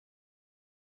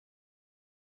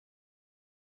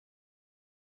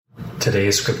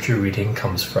Today's scripture reading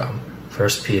comes from 1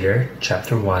 Peter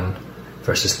chapter 1,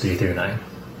 verses 3 through 9.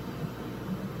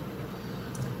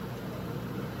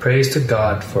 Praise to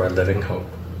God for a living hope.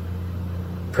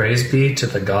 Praise be to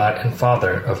the God and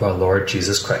Father of our Lord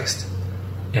Jesus Christ.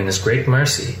 In His great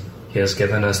mercy, He has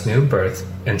given us new birth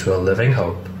into a living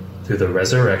hope through the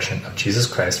resurrection of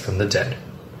Jesus Christ from the dead,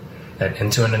 and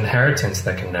into an inheritance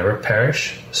that can never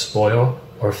perish, spoil,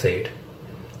 or fade.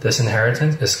 This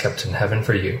inheritance is kept in heaven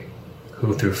for you,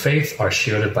 who through faith are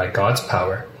shielded by God's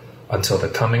power until the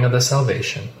coming of the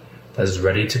salvation that is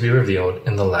ready to be revealed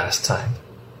in the last time.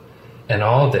 In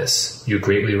all this you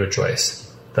greatly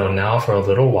rejoice, though now for a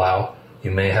little while you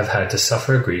may have had to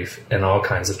suffer grief in all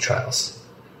kinds of trials.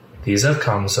 These have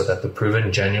come so that the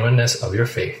proven genuineness of your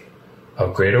faith,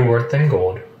 of greater worth than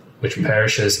gold, which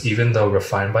perishes even though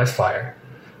refined by fire,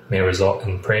 may result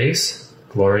in praise,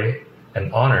 glory,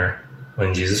 and honor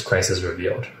when Jesus Christ is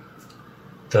revealed.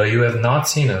 Though you have not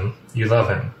seen Him, you love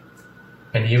Him.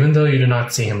 And even though you do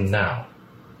not see Him now,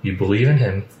 you believe in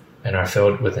Him and are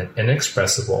filled with an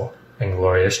inexpressible and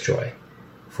glorious joy,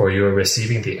 for you are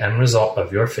receiving the end result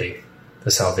of your faith,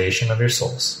 the salvation of your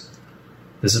souls.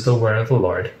 This is the word of the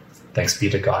Lord. Thanks be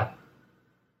to God.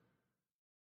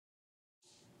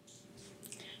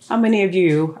 How many of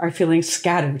you are feeling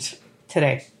scattered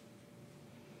today?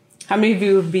 How many of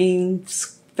you have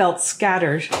felt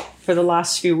scattered for the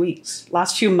last few weeks,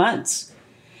 last few months?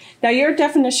 Now, your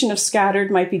definition of scattered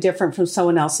might be different from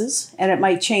someone else's, and it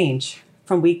might change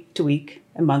from week to week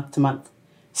and month to month.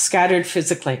 Scattered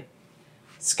physically,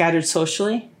 scattered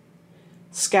socially,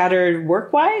 scattered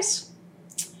work-wise,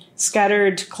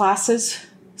 scattered classes,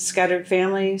 scattered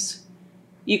families.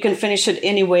 You can finish it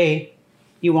any way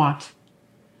you want.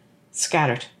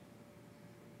 Scattered.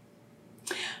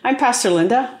 I'm Pastor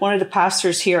Linda, one of the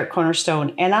pastors here at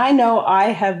Cornerstone, and I know I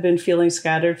have been feeling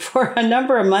scattered for a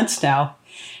number of months now.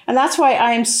 And that's why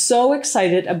I am so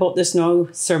excited about this new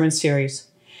sermon series.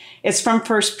 It's from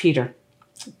 1 Peter,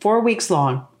 4 weeks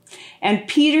long. And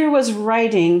Peter was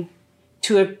writing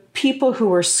to a people who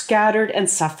were scattered and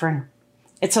suffering.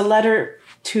 It's a letter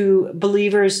to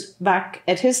believers back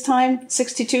at his time,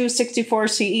 62, 64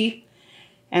 CE,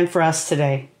 and for us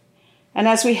today. And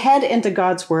as we head into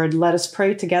God's word, let us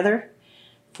pray together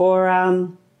for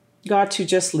God to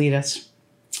just lead us.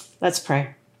 Let's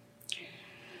pray.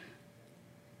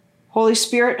 Holy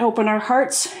Spirit, open our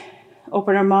hearts,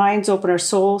 open our minds, open our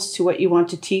souls to what you want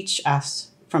to teach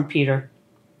us from Peter.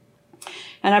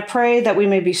 And I pray that we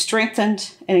may be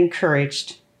strengthened and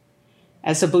encouraged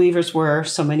as the believers were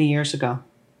so many years ago.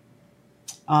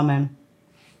 Amen.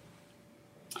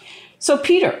 So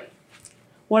Peter,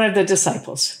 one of the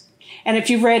disciples. And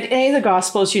if you've read any of the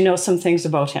Gospels, you know some things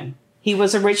about him. He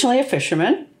was originally a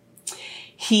fisherman.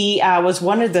 He was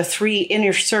one of the 3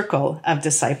 inner circle of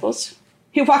disciples.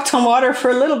 He walked on water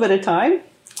for a little bit of time.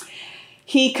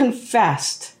 He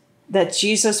confessed that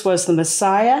Jesus was the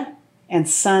Messiah and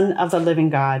Son of the living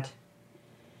God.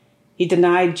 He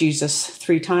Jesus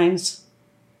 3 times.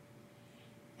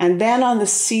 And then on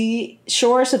the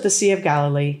shores of the Sea of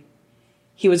Galilee,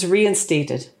 he was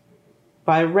reinstated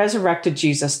by resurrected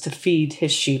Jesus to feed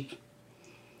his sheep.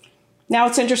 Now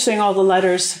it's interesting, all the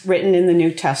letters written in the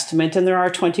New Testament, and there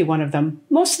are 21 of them.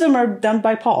 Most of them are done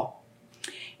by Paul.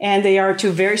 And they are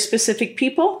to very specific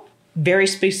people, very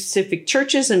specific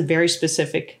churches, and very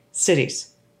specific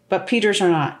cities. But Peter's are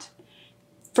not.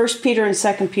 1 Peter and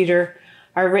 2 Peter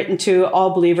are written to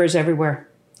all believers everywhere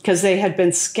because they had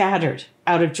been scattered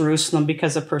out of Jerusalem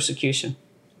because of persecution.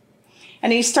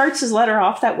 And he starts his letter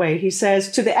off that way. He says,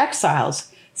 to the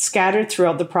exiles scattered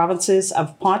throughout the provinces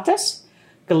of Pontus,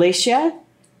 Galatia,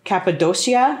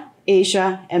 Cappadocia,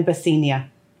 Asia, and Bithynia.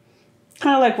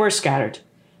 Kind of like we're scattered.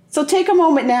 So take a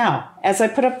moment now, as I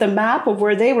put up the map of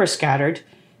where they were scattered,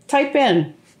 type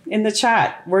in the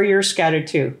chat where you're scattered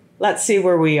to. Let's see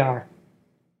where we are.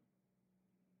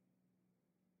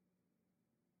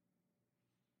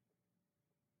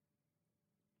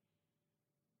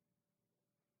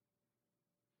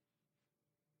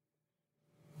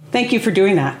 Thank you for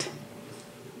doing that.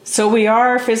 So we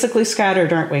are physically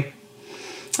scattered, aren't we?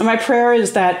 And my prayer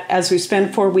is that as we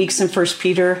spend 4 weeks in 1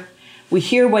 Peter, we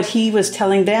hear what he was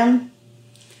telling them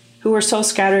who were so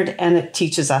scattered, and it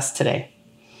teaches us today.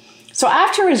 So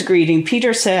after his greeting,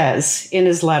 Peter says in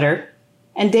his letter,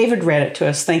 and David read it to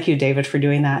us. Thank you, David, for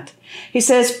doing that. He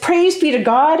says, praise be to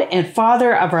God and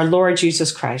Father of our Lord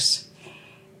Jesus Christ.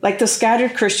 Like the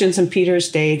scattered Christians in Peter's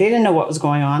day, they didn't know what was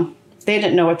going on. They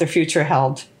didn't know what their future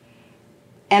held.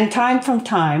 And time from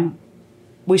time,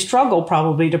 we struggle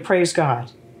probably to praise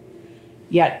God.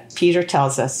 Yet Peter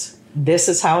tells us this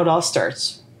is how it all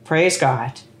starts. Praise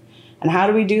God. And how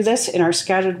do we do this in our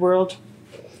scattered world?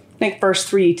 I think verse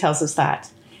 3 tells us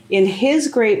that. In his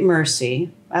great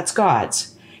mercy, that's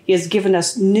God's, he has given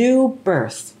us new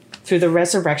birth through the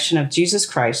resurrection of Jesus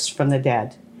Christ from the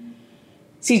dead.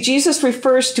 See, Jesus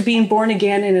refers to being born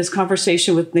again in his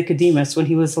conversation with Nicodemus when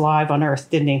he was alive on earth,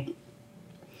 didn't he?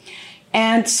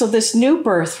 And so this new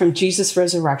birth from Jesus'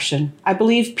 resurrection, I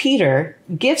believe Peter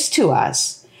gives to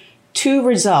us two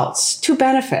results, two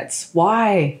benefits.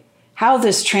 Why? How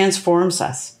this transforms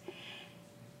us.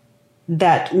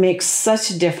 That makes such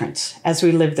a difference as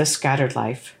we live this scattered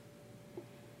life.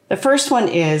 The first one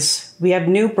is we have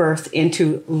new birth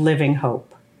into living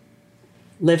hope.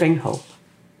 Living hope.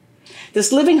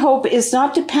 This living hope is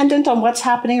not dependent on what's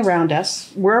happening around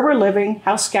us, where we're living,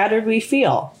 how scattered we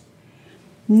feel.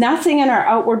 Nothing in our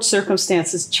outward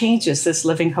circumstances changes this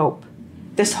living hope.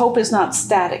 This hope is not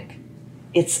static.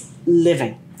 It's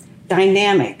living,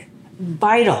 dynamic,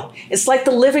 vital. It's like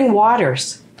the living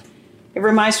waters. It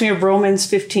reminds me of Romans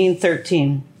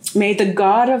 15:13. May the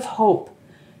God of hope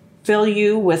fill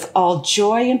you with all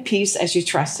joy and peace as you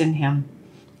trust in him.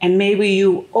 And may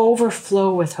you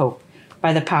overflow with hope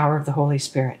by the power of the Holy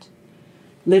Spirit.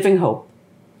 Living hope,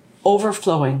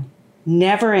 overflowing,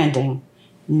 never ending,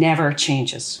 never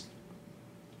changes.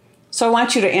 So I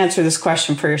want you to answer this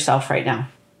question for yourself right now.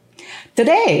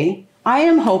 Today, I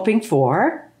am hoping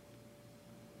for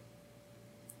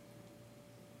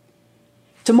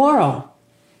tomorrow.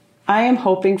 I am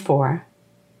hoping for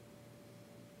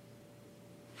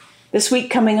this week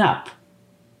coming up.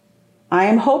 I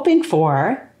am hoping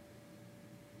for.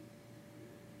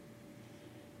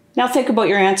 Now think about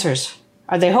your answers.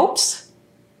 Are they hopes?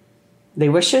 Are they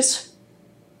wishes?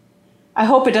 I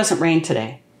hope it doesn't rain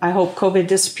today. I hope COVID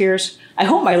disappears. I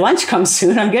hope my lunch comes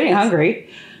soon. I'm getting hungry.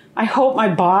 I hope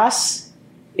my boss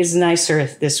is nicer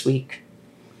this week.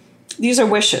 These are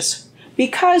wishes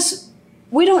because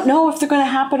we don't know if they're going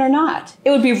to happen or not.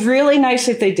 It would be really nice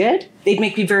if they did. They'd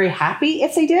make me very happy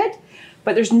if they did,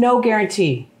 but there's no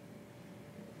guarantee.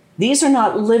 These are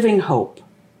not living hope,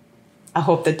 a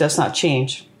hope that does not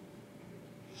change.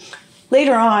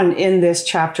 Later on in this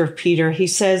chapter of Peter, he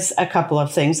says a couple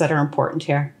of things that are important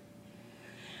here.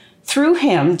 Through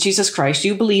him, Jesus Christ,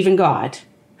 you believe in God,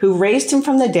 who raised him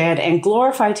from the dead and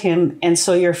glorified him, and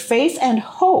so your faith and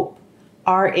hope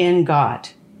are in God.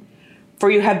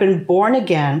 For you have been born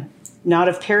again, not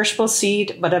of perishable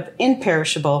seed, but of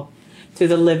imperishable, through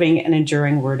the living and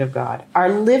enduring word of God. Our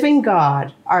living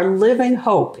God, our living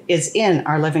hope is in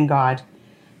our living God.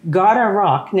 God, our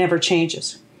rock, never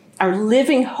changes. Our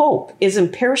living hope is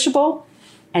imperishable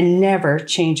and never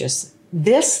changes.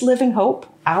 This living hope,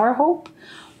 our hope,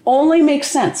 only makes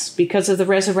sense because of the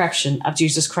resurrection of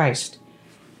Jesus Christ.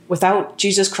 Without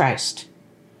Jesus Christ,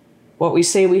 what we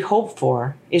say we hope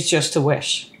for is just a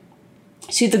wish.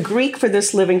 See, the Greek for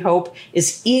this living hope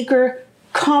is eager,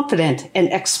 confident,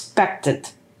 and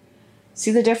expectant. See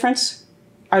the difference?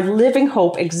 Our living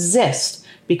hope exists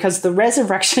because the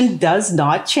resurrection does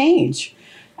not change,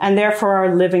 and therefore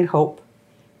our living hope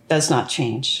does not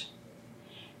change.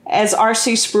 As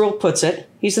R.C. Sproul puts it,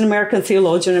 he's an American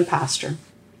theologian and pastor.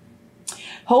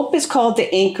 Hope is called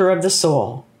the anchor of the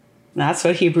soul. That's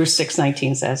what Hebrews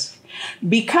 6:19 says.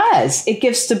 Because it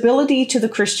gives stability to the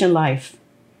Christian life.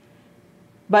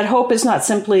 But hope is not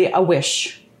simply a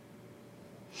wish.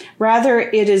 Rather,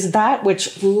 it is that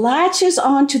which latches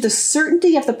on to the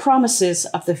certainty of the promises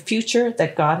of the future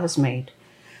that God has made.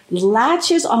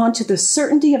 Latches on to the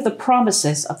certainty of the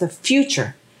promises of the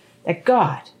future that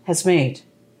God has made.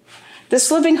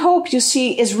 This living hope, you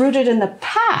see, is rooted in the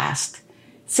past,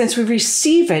 since we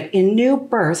receive it in new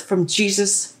birth from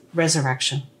Jesus'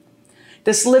 resurrection.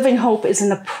 This living hope is in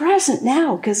the present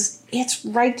now because it's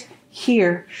right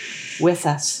here with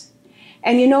us.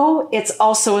 And you know, it's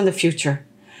also in the future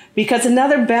because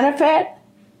another benefit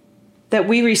that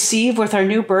we receive with our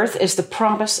new birth is the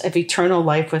promise of eternal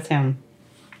life with him.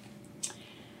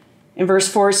 In verse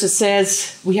 4, it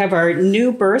says, we have our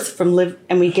new birth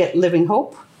and we get living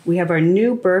hope. We have our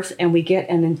new birth and we get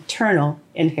an eternal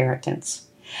inheritance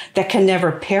that can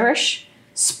never perish,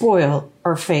 spoil,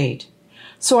 or fade.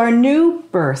 So our new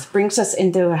birth brings us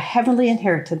into a heavenly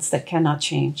inheritance that cannot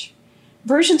change.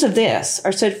 Versions of this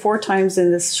are said 4 times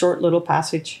in this short little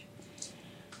passage.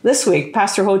 This week,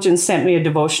 Pastor Hojan sent me a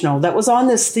devotional that was on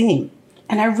this theme,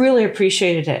 and I really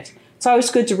appreciated it. It's always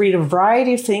good to read a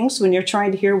variety of things when you're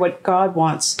trying to hear what God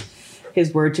wants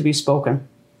his word to be spoken.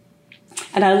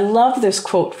 And I love this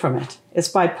quote from it. It's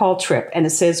by Paul Tripp, and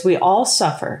it says, we all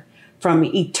suffer from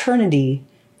eternity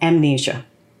amnesia.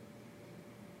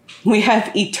 We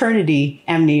have eternity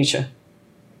amnesia.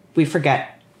 We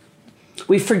forget.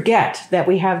 We forget that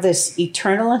we have this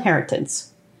eternal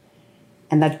inheritance,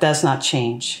 and that does not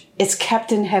change. It's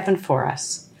kept in heaven for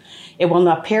us. It will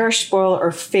not perish, spoil,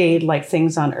 or fade like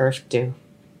things on earth do,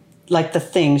 like the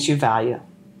things you value.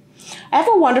 I have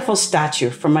a wonderful statue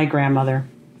from my grandmother.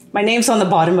 My name's on the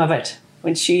bottom of it.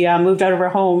 When she moved out of her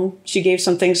home, she gave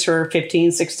some things to her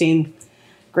 15, 16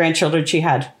 grandchildren she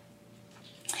had.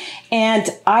 And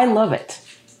I love it,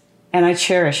 and I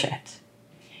cherish it.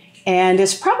 And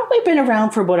it's probably been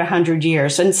around for about 100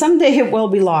 years, and someday it will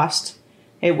be lost.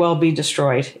 It will be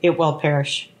destroyed. It will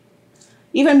perish.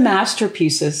 Even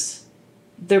masterpieces,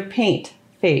 their paint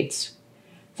fades.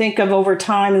 Think of over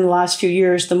time in the last few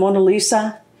years, the Mona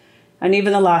Lisa and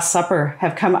even the Last Supper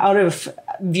have come out of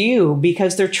view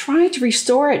because they're trying to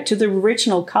restore it to the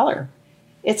original color.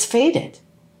 It's faded.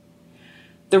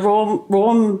 The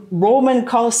Roman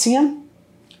Colosseum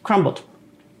crumbled.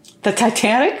 The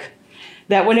Titanic,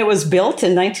 that when it was built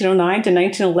in 1909 to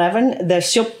 1911, the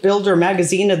Shipbuilder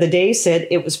magazine of the day said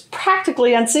it was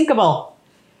practically unsinkable.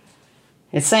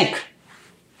 It sank.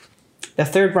 The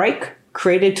Third Reich,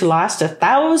 created to last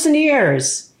 1,000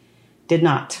 years, did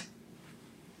not.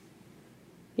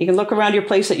 You can look around your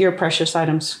place at your precious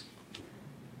items.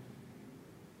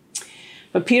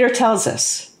 But Peter tells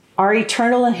us our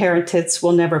eternal inheritance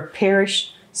will never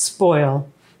perish, spoil,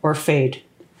 or fade.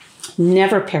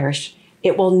 Never perish.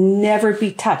 It will never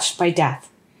be touched by death.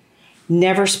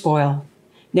 Never spoil.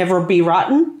 Never be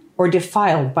rotten or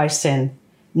defiled by sin.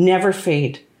 Never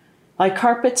fade. Like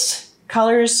carpets,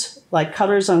 like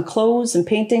colors on clothes and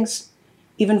paintings,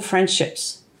 even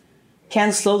friendships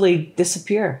can slowly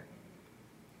disappear,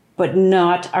 but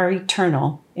not our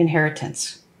eternal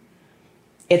inheritance.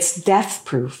 It's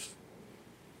death-proof,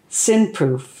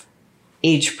 sin-proof,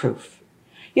 age-proof.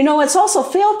 You know, it's also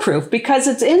fail-proof because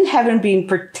it's in heaven being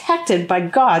protected by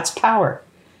God's power.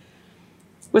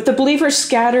 With the believers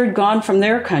scattered, gone from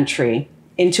their country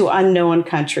into unknown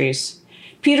countries,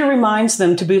 Peter reminds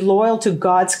them to be loyal to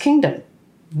God's kingdom.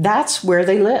 That's where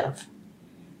they live.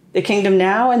 The kingdom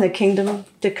now and the kingdom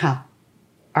to come,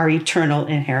 our eternal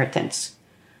inheritance.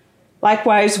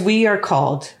 Likewise, we are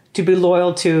called to be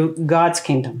loyal to God's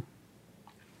kingdom,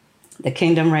 the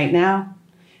kingdom right now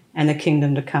and the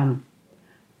kingdom to come.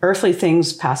 Earthly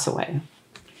things pass away.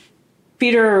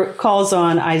 Peter calls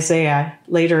on Isaiah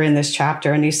later in this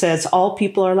chapter, and he says, all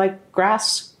people are like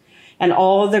grass, and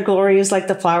all their glory is like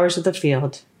the flowers of the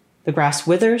field. The grass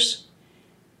withers,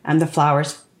 and the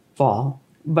flowers fall,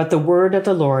 but the word of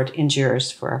the Lord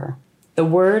endures forever. The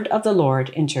word of the Lord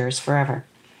endures forever.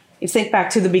 You think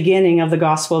back to the beginning of the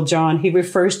Gospel of John, he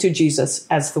refers to Jesus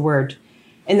as the Word.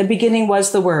 In the beginning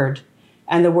was the Word,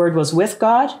 and the Word was with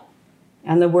God,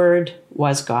 and the Word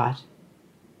was God.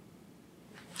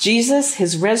 Jesus,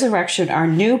 his resurrection, our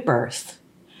new birth,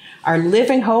 our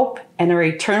living hope, and our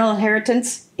eternal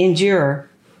inheritance endure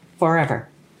forever.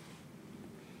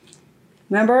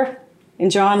 Remember, in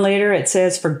John later it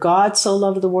says, for God so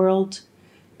loved the world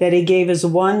that he gave his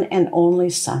one and only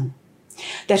Son,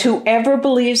 that whoever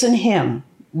believes in him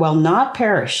will not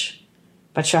perish,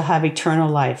 but shall have eternal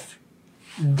life.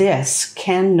 This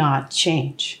cannot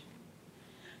change.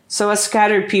 So as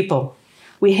scattered people,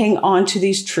 we hang on to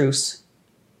these truths.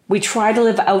 We try to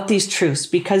live out these truths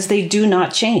because they do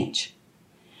not change.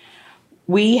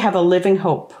 We have a living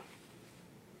hope,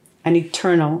 an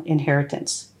eternal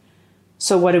inheritance.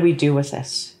 So what do we do with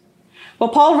this? Well,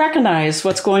 Paul recognized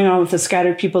what's going on with the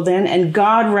scattered people then, and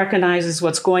God recognizes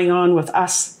what's going on with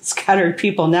us scattered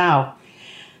people now.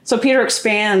 So Peter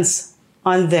expands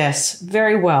on this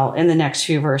very well in the next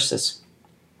few verses.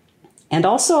 And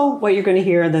also what you're going to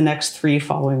hear in the next 3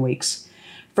 following weeks.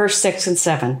 Verse 6 and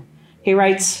 7, he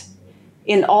writes,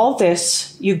 in all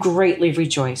this you greatly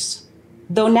rejoice,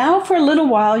 though now for a little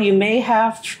while you may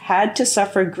have had to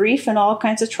suffer grief and all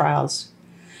kinds of trials.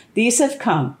 These have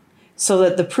come so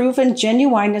that the proven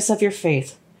genuineness of your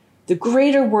faith, the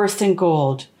greater worth than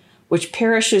gold, which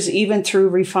perishes even through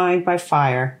refined by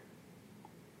fire,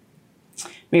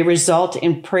 may result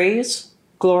in praise,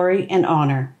 glory, and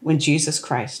honor when Jesus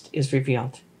Christ is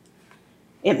revealed.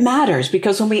 It matters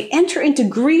because when we enter into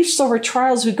griefs over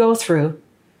trials we go through,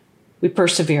 we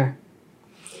persevere.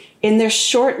 In this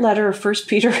short letter of 1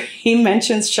 Peter, he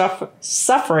mentions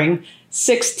suffering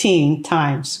 16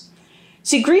 times.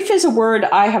 See, grief is a word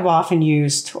I have often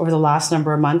used over the last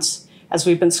number of months as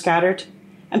we've been scattered.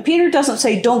 And Peter doesn't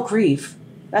say, don't grieve.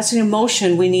 That's an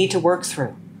emotion we need to work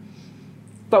through.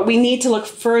 But we need to look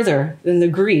further than the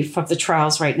grief of the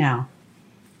trials right now.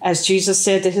 As Jesus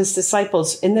said to his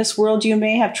disciples, in this world you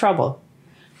may have trouble,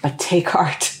 but take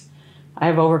heart. I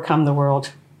have overcome the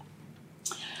world.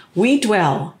 We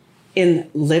dwell in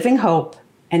living hope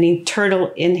and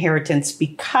eternal inheritance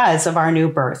because of our new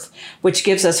birth, which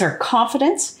gives us our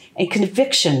confidence and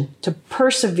conviction to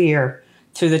persevere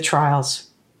through the trials.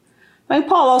 And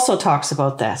Paul also talks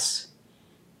about this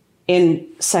in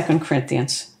 2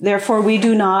 Corinthians. Therefore, we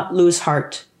do not lose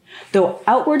heart. Though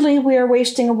outwardly we are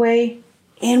wasting away,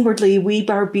 inwardly we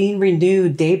are being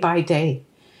renewed day by day.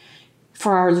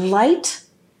 For our light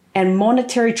and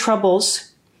momentary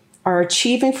troubles are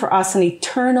achieving for us an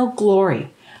eternal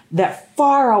glory that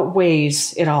far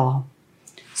outweighs it all.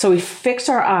 So we fix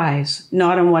our eyes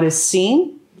not on what is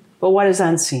seen, but what is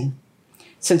unseen,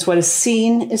 since what is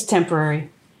seen is temporary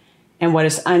and what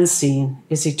is unseen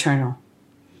is eternal.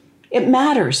 It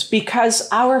matters because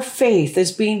our faith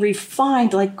is being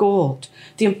refined like gold,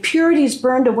 the impurities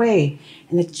burned away,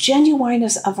 and the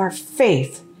genuineness of our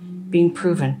faith being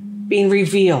proven, being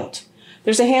revealed.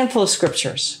 There's a handful of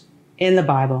scriptures in the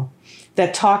Bible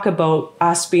that talk about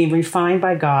us being refined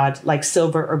by God like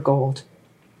silver or gold.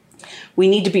 We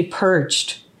need to be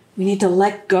purged. We need to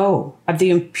let go of the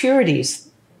impurities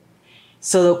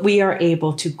so that we are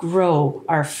able to grow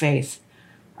our faith.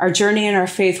 Our journey in our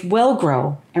faith will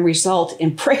grow and result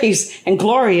in praise and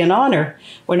glory and honor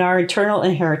when our eternal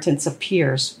inheritance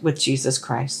appears with Jesus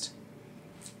Christ.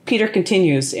 Peter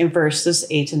continues in verses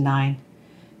 8 and 9.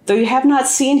 Though you have not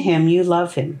seen him, you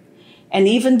love him. And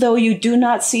even though you do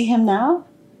not see him now,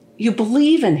 you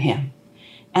believe in him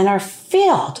and are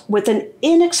filled with an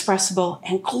inexpressible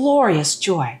and glorious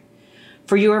joy.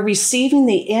 For you are receiving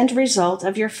the end result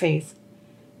of your faith,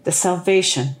 the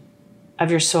salvation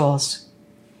of your souls.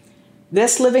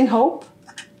 This living hope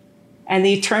and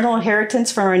the eternal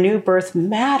inheritance from our new birth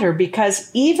matter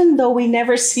because even though we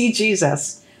never see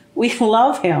Jesus, we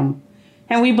love him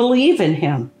and we believe in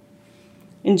him.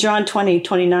 In John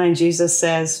 20:29, Jesus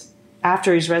says,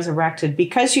 after he's resurrected,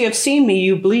 because you have seen me,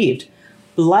 you believed.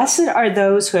 Blessed are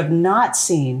those who have not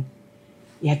seen,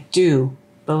 yet do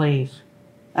believe.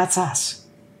 That's us.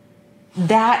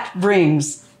 That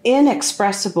brings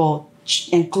inexpressible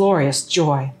and glorious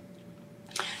joy.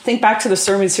 Think back to the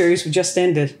sermon series we just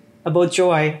ended about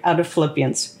joy out of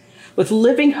Philippians. With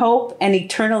living hope and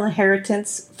eternal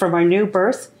inheritance from our new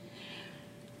birth,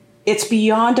 it's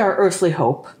beyond our earthly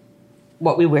hope,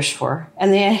 what we wish for,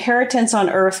 and the inheritance on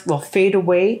earth will fade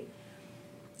away.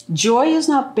 Joy is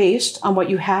not based on what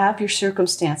you have, your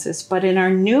circumstances, but in our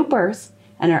new birth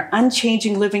and our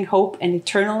unchanging living hope and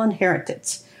eternal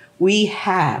inheritance, we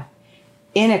have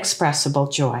inexpressible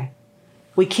joy.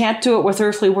 We can't do it with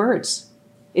earthly words.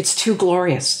 It's too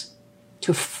glorious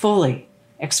to fully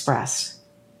express.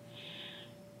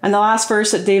 And the last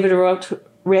verse that David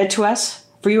read to us,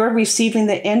 for you are receiving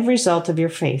the end result of your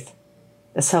faith,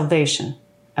 the salvation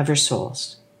of your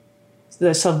souls.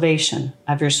 The salvation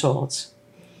of your souls.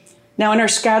 Now, in our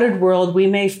scattered world, we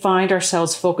may find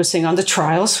ourselves focusing on the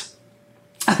trials,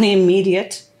 on the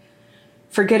immediate,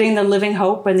 forgetting the living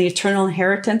hope and the eternal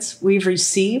inheritance we've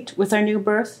received with our new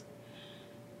birth.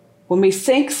 When we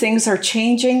think things are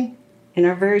changing in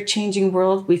our very changing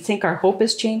world, we think our hope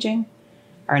is changing,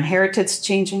 our inheritance is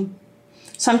changing.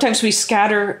 Sometimes we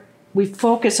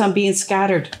focus on being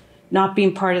scattered, not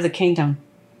being part of the kingdom.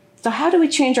 So how do we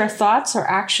change our thoughts, our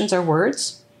actions, our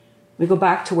words? We go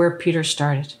back to where Peter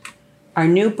started, our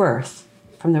new birth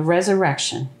from the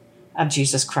resurrection of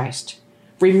Jesus Christ.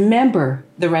 Remember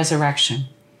the resurrection.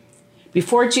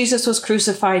 Before Jesus was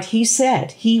crucified, he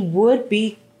said he would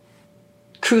be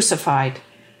crucified,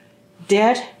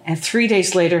 dead, and 3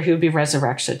 days later he would be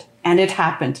resurrected. And it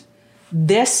happened.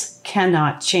 This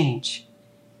cannot change.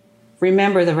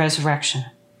 Remember the resurrection.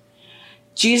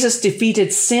 Jesus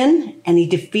defeated sin and he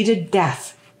defeated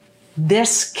death.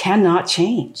 This cannot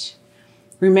change.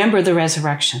 Remember the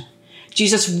resurrection.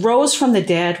 Jesus rose from the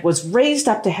dead, was raised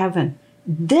up to heaven.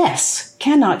 This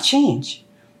cannot change.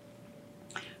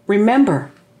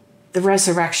 Remember the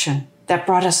resurrection that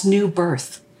brought us new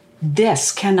birth.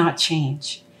 This cannot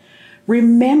change.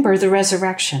 Remember the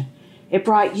resurrection. It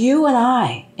brought you and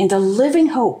I into living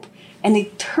hope and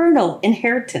eternal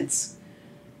inheritance.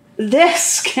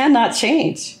 This cannot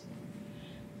change.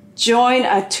 Join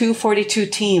a 242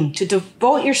 team to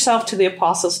devote yourself to the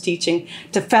apostles' teaching,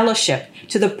 to fellowship,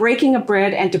 to the breaking of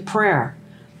bread, and to prayer.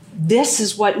 This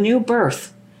is what new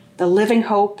birth, the living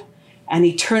hope, and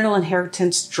eternal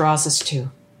inheritance draws us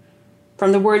to.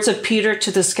 From the words of Peter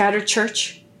to the scattered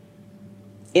church,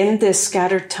 in this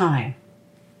scattered time,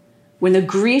 when the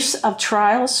griefs of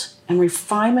trials and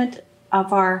refinement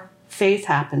of our faith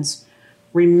happens,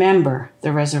 remember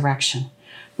the resurrection.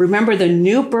 Remember the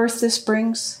new birth this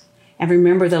brings, and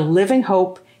remember the living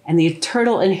hope and the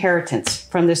eternal inheritance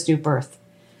from this new birth.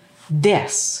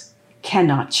 This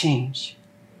cannot change.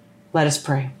 Let us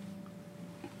pray.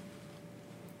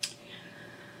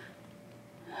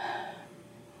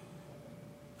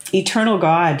 Eternal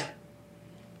God,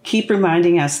 keep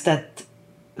reminding us that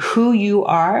who you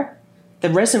are, the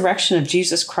resurrection of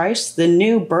Jesus Christ, the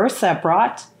new birth that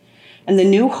brought, and the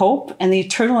new hope and the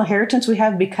eternal inheritance we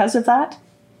have because of that,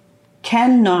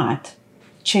 cannot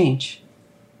change.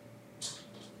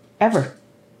 Ever.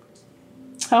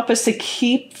 Help us to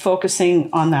keep focusing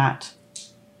on that.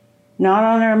 Not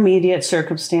on our immediate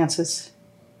circumstances,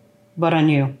 but on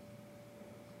you.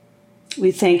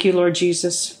 We thank you, Lord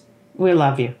Jesus. We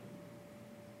love you.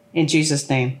 In Jesus'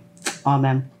 name,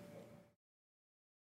 amen.